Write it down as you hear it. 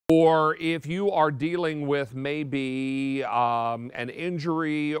Or if you are dealing with maybe an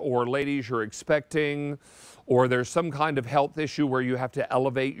injury, or ladies you're expecting, or there's some kind of health issue where you have to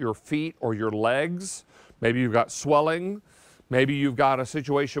elevate your feet or your legs, maybe you've got swelling, maybe you've got a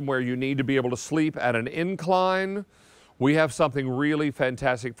situation where you need to be able to sleep at an incline, we have something really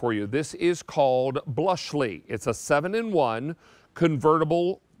fantastic for you. This is called Blushly. It's a 7-in-1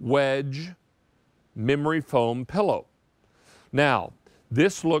 convertible wedge memory foam pillow. Now,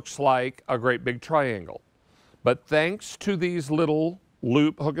 this looks like a great big triangle, but thanks to these little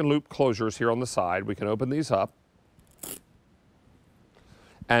hook and loop closures here on the side, we can open these up.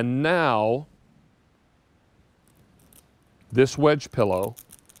 And now, this wedge pillow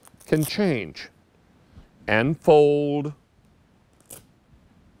can change and fold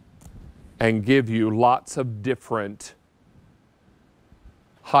and give you lots of different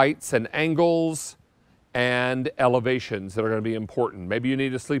heights and angles and elevations that are going to be important. Maybe you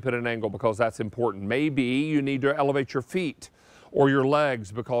need to sleep at an angle because that's important. Maybe you need to elevate your feet or your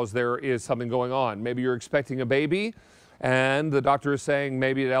legs because there is something going on. Maybe you're expecting a baby and the doctor is saying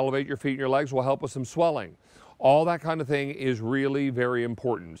maybe to elevate your feet and your legs will help with some swelling. All that kind of thing is really very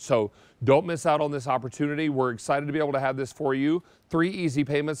important. So don't miss out on this opportunity. We're excited to be able to have this for you. 3 easy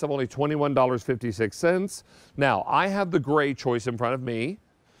payments of only $21.56. Now, I have the gray choice in front of me.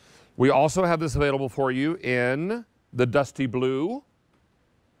 We also have this available for you in the dusty blue.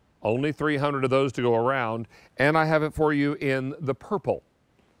 Only 300 of those to go around. And I have it for you in the purple,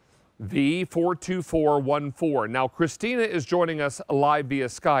 V42414. Now, Christina is joining us live via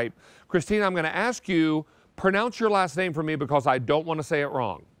Skype. Christina, I'm going to ask you, pronounce your last name for me because I don't want to say it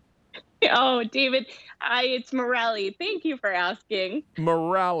wrong. Oh, David, it's Morelli. Thank you for asking.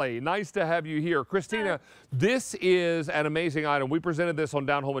 Morelli, nice to have you here. Christina, this is an amazing item. We presented this on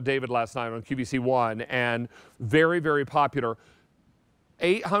Down Home with David last night on QVC1, and very, very popular.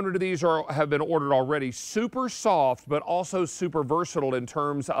 800 of these have been ordered already. Super soft, but also super versatile in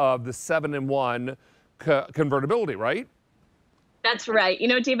terms of the 7-in-1 convertibility, right? That's right. You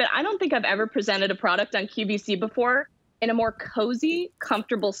know, David, I don't think I've ever presented a product on QVC before in a more cozy,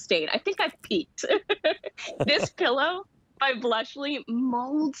 comfortable state. I think I've peaked. This pillow by Blushly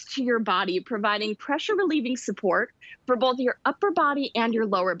molds to your body, providing pressure-relieving support for both your upper body and your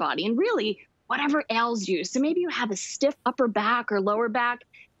lower body, and really whatever ails you. So maybe you have a stiff upper back or lower back,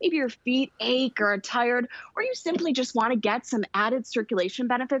 maybe your feet ache or are tired, or you simply just want to get some added circulation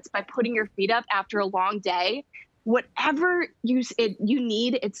benefits by putting your feet up after a long day. Whatever you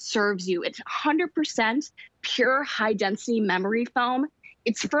need, it serves you. It's 100% pure high-density memory foam.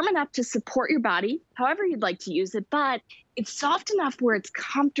 It's firm enough to support your body, however you'd like to use it, but it's soft enough where it's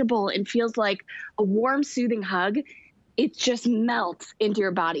comfortable and feels like a warm, soothing hug. It just melts into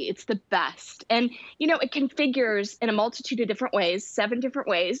your body. It's the best. And, you know, it configures in a multitude of different ways, 7 different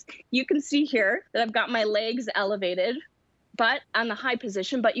ways. You can see here that I've got my legs elevated, but on the high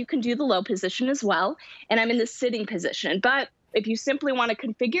position, but you can do the low position as well. And I'm in the sitting position. But if you simply want to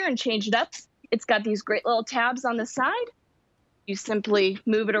configure and change it up, it's got these great little tabs on the side. You simply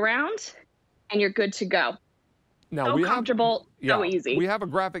move it around and you're good to go. Now, so comfortable, so easy. We have a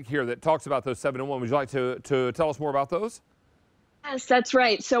graphic here that talks about those 7-in-1. Would you like to tell us more about those? Yes, that's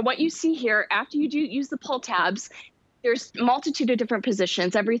right. So what you see here, after you do use the pull tabs, there's a multitude of different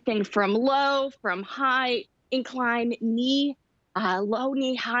positions, everything from low, from high, incline, knee, low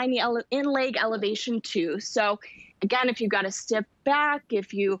knee, high knee, in leg elevation too. So again, if you've got to step back,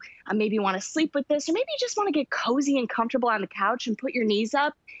 if you maybe want to sleep with this, or maybe you just want to get cozy and comfortable on the couch and put your knees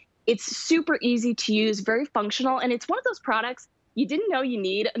up, it's super easy to use, very functional. And it's one of those products you didn't know you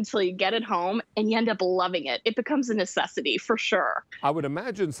need until you get it home and you end up loving it. It becomes a necessity for sure. I would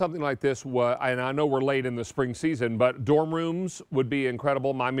imagine something like this, and I know we're late in the spring season, but dorm rooms would be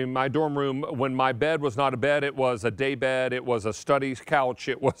incredible. I mean, my dorm room, when my bed was not a bed, it was a day bed, it was a study couch,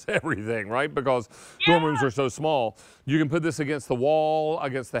 it was everything, right? Because dorm rooms are so small. You can put this against the wall,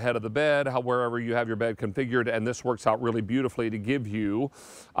 against the head of the bed, wherever you have your bed configured, and this works out really beautifully to give you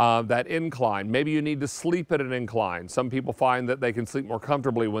that incline. Maybe you need to sleep at an incline. Some people find that they can sleep more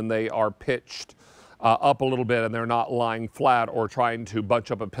comfortably when they are pitched up a little bit and they're not lying flat or trying to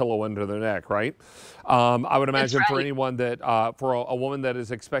bunch up a pillow under their neck, right? I would imagine for anyone that, for a woman that is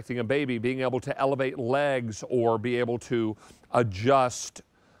expecting a baby, being able to elevate legs or be able to adjust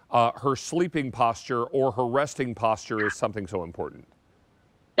her sleeping posture or her resting posture is something so important.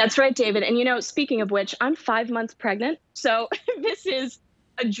 That's right, David. And you know, speaking of which, I'm 5 months pregnant. So this is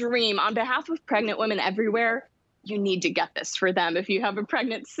a dream. On behalf of pregnant women everywhere, you need to get this for them. If you have a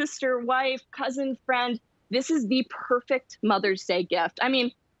pregnant sister, wife, cousin, friend, this is the perfect Mother's Day gift. I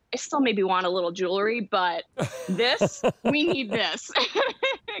mean, I still maybe want a little jewelry, but this, we need this.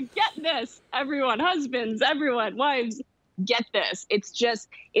 Get this, everyone, husbands, everyone, wives, get this.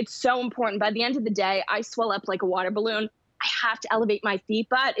 It's so important. By the end of the day, I swell up like a water balloon. I have to elevate my feet.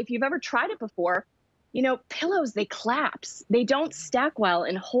 But if you've ever tried it before, pillows, they collapse. They don't stack well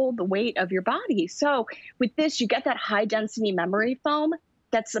and hold the weight of your body. So with this, you get that high density memory foam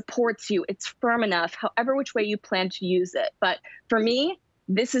that supports you. It's firm enough, however which way you plan to use it. But for me,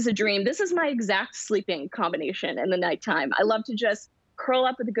 this is a dream. This is my exact sleeping combination in the nighttime. I love to just curl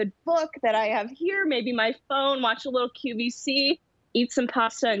up with a good book that I have here, maybe my phone, watch a little QVC, eat some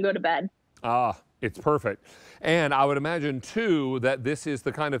pasta, and go to bed. It's perfect. And I would imagine, too, that this is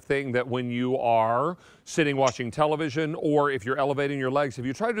the kind of thing that when you are sitting watching television, or if you're elevating your legs, if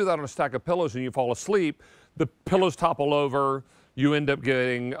you try to do that on a stack of pillows and you fall asleep, the pillows topple over, you end up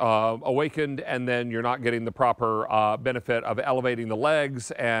getting awakened, and then you're not getting the proper benefit of elevating the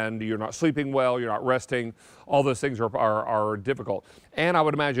legs, and you're not sleeping well, you're not resting. All those things are difficult. And I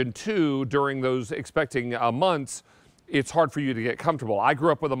would imagine, too, during those expecting months, it's hard for you to get comfortable. I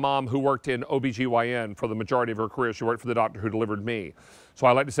grew up with a mom who worked in OBGYN for the majority of her career. She worked for the doctor who delivered me. So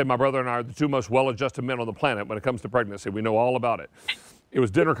I like to say my brother and I are the two most well-adjusted men on the planet when it comes to pregnancy. We know all about it. It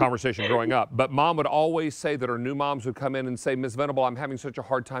was dinner conversation growing up. But Mom would always say that her new moms would come in and say, Ms. Venable, I'm having such a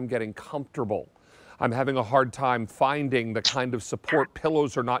hard time getting comfortable. I'm having a hard time finding the kind of support.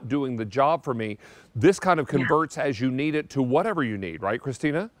 Pillows are not doing the job for me. This kind of converts as you need it to whatever you need, right,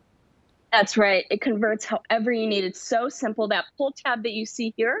 Christina? That's right. It converts however you need. It's so simple. That pull tab that you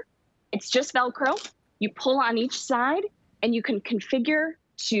see here, it's just Velcro. You pull on each side, and you can configure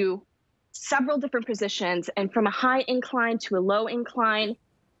to several different positions, and from a high incline to a low incline,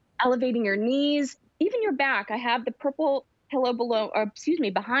 elevating your knees, even your back. I have the purple pillow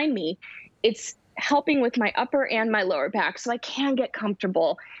behind me. It's helping with my upper and my lower back, so I can get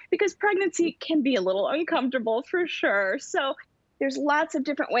comfortable, because pregnancy can be a little uncomfortable for sure. So there's lots of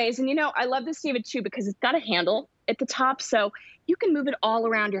different ways. And I love this, David, too, because it's got a handle at the top, so you can move it all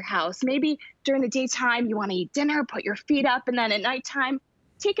around your house. Maybe during the daytime you want to eat dinner, put your feet up, and then at nighttime,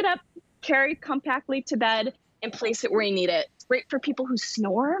 take it up, carry compactly to bed, and place it where you need it. It's great for people who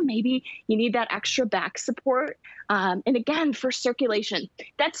snore. Maybe you need that extra back support. And again, for circulation.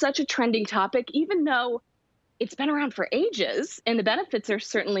 That's such a trending topic, even though it's been around for ages and the benefits are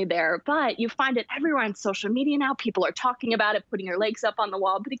certainly there, but you find it everywhere on social media now. People are talking about it, putting your legs up on the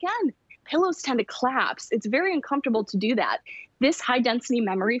wall. But again, pillows tend to collapse. It's very uncomfortable to do that. This high density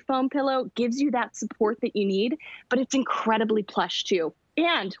memory foam pillow gives you that support that you need, but it's incredibly plush too.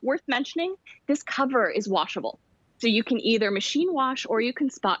 And worth mentioning, this cover is washable. So you can either machine wash or you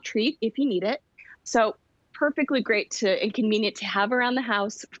can spot treat if you need it. So perfectly great and convenient to have around the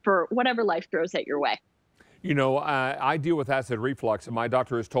house for whatever life throws at your way. I deal with acid reflux, and my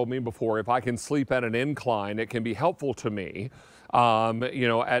doctor has told me before, if I can sleep at an incline, it can be helpful to me,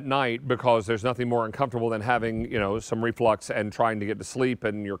 at night, because there's nothing more uncomfortable than having, some reflux and trying to get to sleep,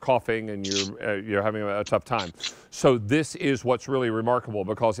 and you're coughing and you're having a tough time. So this is what's really remarkable,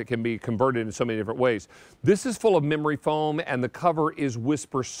 because it can be converted in so many different ways. This is full of memory foam, and the cover is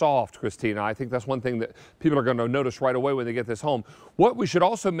whisper soft, Christina. I think that's one thing that people are going to notice right away when they get this home. What we should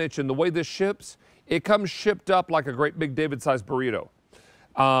also mention, the way this ships, it comes shipped up like a great big David-sized burrito.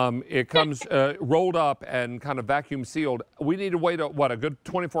 It comes rolled up and kind of vacuum sealed. We need to wait, a good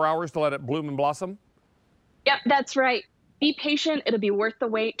 24 hours to let it bloom and blossom? Yep, that's right. Be patient. It'll be worth the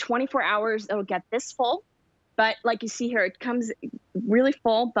wait. 24 hours, it'll get this full. But like you see here, it comes really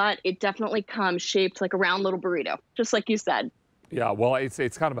full, but it definitely comes shaped like a round little burrito, just like you said. Yeah, well,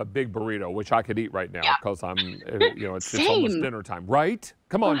 it's kind of a big burrito, which I could eat right now, because I'm, it's almost dinner time, right?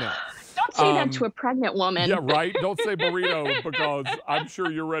 Come on now. Don't say that to a pregnant woman. Yeah, right. Don't say burrito, because I'm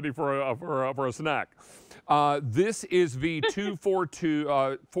sure you're ready for a snack. This is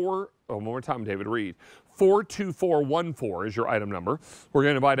V242 one more time, David, read. 42414 is your item number. We're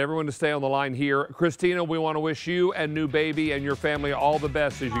going to invite everyone to stay on the line here. Christina, we want to wish you and new baby and your family all the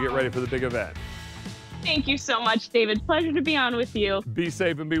best as you get ready for the big event. Thank you so much, David. Pleasure to be on with you. Be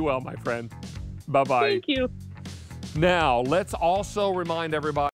safe and be well, my friend. Bye-bye. Thank you. Now, let's also remind everybody